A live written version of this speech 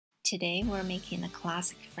Today we're making a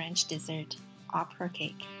classic French dessert, opera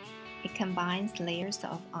cake. It combines layers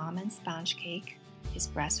of almond sponge cake,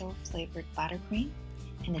 espresso-flavored buttercream,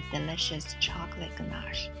 and a delicious chocolate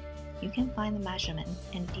ganache. You can find the measurements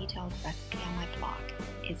and detailed recipe on my blog,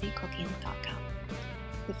 izzycooking.com.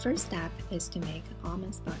 The first step is to make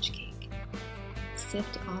almond sponge cake.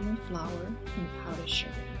 Sift almond flour and powdered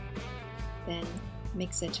sugar. Then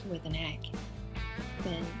mix it with an egg.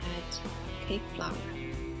 Then add cake flour.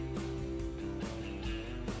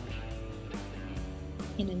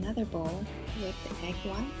 In another bowl, whip the egg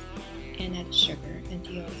whites and add sugar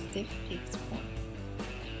until a stiff paste forms.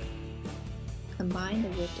 Combine the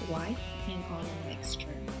whipped whites and almond mixture.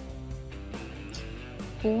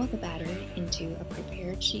 Pour the batter into a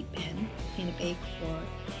prepared sheet pan and bake for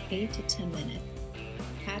 8 to 10 minutes.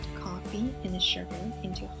 Add coffee and the sugar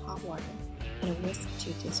into hot water and a whisk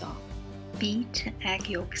to dissolve. Beat egg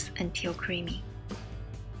yolks until creamy.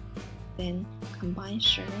 Then combine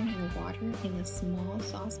sugar and water in a small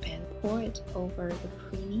saucepan. Pour it over the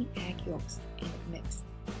creamy egg yolks and mix.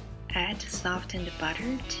 Add softened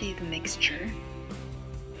butter to the mixture.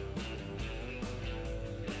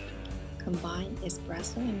 Combine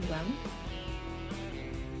espresso and rum.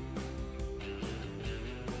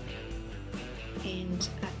 And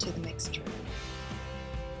add to the mixture.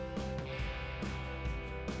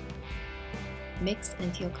 Mix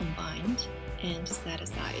until combined and set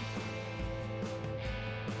aside.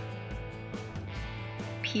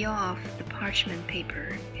 Peel off the parchment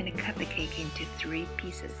paper and cut the cake into 3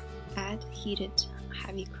 pieces. Add heated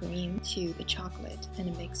heavy cream to the chocolate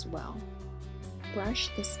and mix well. Brush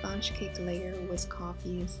the sponge cake layer with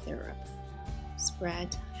coffee syrup.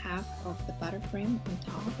 Spread half of the buttercream on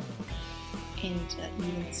top and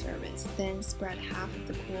even service. Then spread half of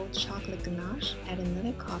the cooled chocolate ganache. Add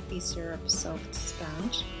another coffee syrup soaked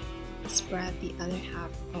sponge. Spread the other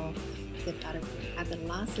half of the buttercream. Add the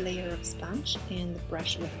last layer of sponge and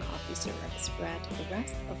brush with coffee syrup. Spread the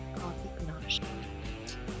rest of the coffee ganache.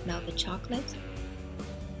 Now the chocolate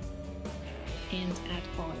and add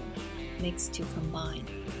oil. Mix to combine.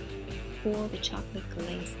 Pour the chocolate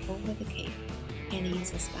glaze over the cake and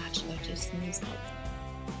use a spatula to smooth out.